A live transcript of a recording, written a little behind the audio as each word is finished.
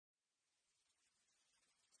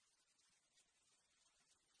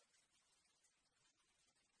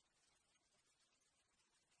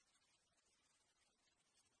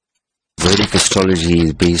Vedic astrology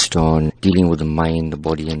is based on dealing with the mind, the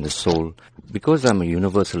body and the soul. Because I'm a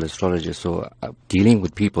universal astrologer, so dealing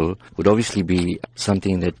with people would obviously be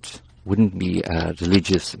something that wouldn't be a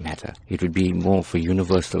religious matter. It would be more for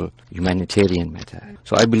universal humanitarian matter.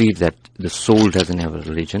 So I believe that the soul doesn't have a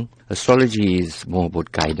religion. Astrology is more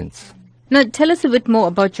about guidance. Now, tell us a bit more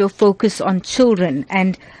about your focus on children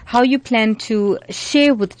and how you plan to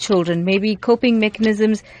share with children, maybe coping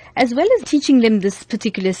mechanisms, as well as teaching them this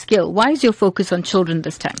particular skill. Why is your focus on children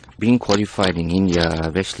this time? Being qualified in India,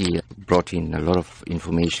 I've actually brought in a lot of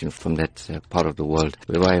information from that part of the world,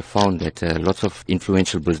 where I found that lots of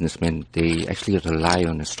influential businessmen, they actually rely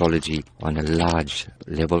on astrology on a large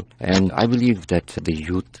level. And I believe that the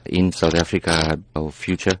youth in South Africa are our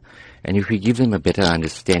future. And if we give them a better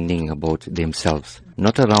understanding about themselves,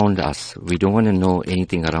 not around us, we don't want to know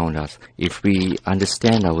anything around us. If we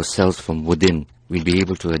understand ourselves from within, we'll be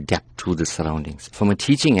able to adapt to the surroundings. From a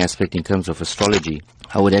teaching aspect in terms of astrology,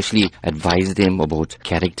 I would actually advise them about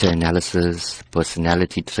character analysis,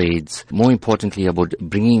 personality traits, more importantly about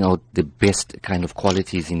bringing out the best kind of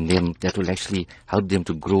qualities in them that will actually help them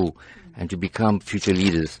to grow and to become future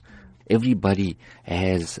leaders. Everybody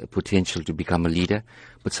has potential to become a leader,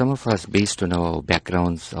 but some of us, based on our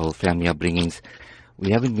backgrounds, our family upbringings,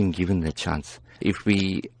 we haven't been given the chance. If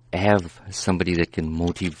we have somebody that can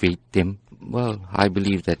motivate them, well, I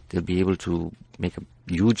believe that they'll be able to make a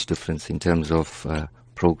huge difference in terms of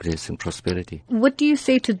progress and prosperity. What do you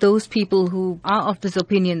say to those people who are of this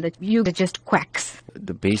opinion that you are just quacks?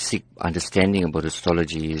 The basic understanding about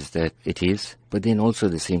astrology is that it is, but then also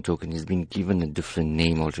the same token is being given a different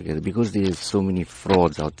name altogether, because there's so many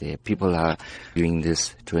frauds out there. People are doing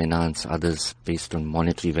this to enhance others based on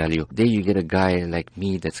monetary value. There you get a guy like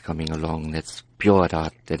me that's coming along, that's pure at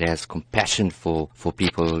heart, that has compassion for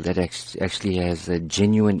people, that actually has a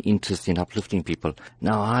genuine interest in uplifting people.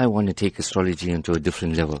 Now I want to take astrology into a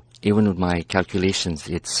different level. Even with my calculations,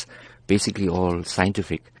 it's basically all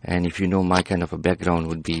scientific. And if you know, my kind of a background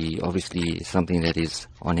would be obviously something that is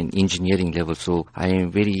on an engineering level. So I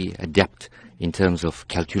am very adept in terms of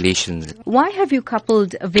calculations. Why have you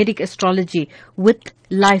coupled Vedic astrology with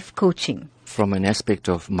life coaching? From an aspect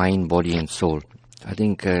of mind, body and soul, I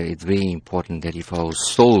think it's very important that if our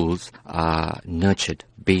souls are nurtured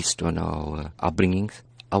based on our upbringings,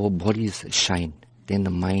 our bodies shine. Then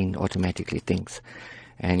the mind automatically thinks.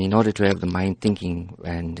 And in order to have the mind thinking,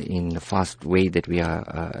 and in the fast way that we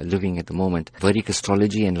are living at the moment, Vedic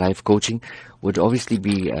astrology and life coaching would obviously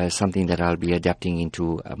be something that I'll be adapting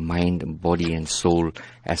into a mind, body and soul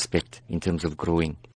aspect in terms of growing.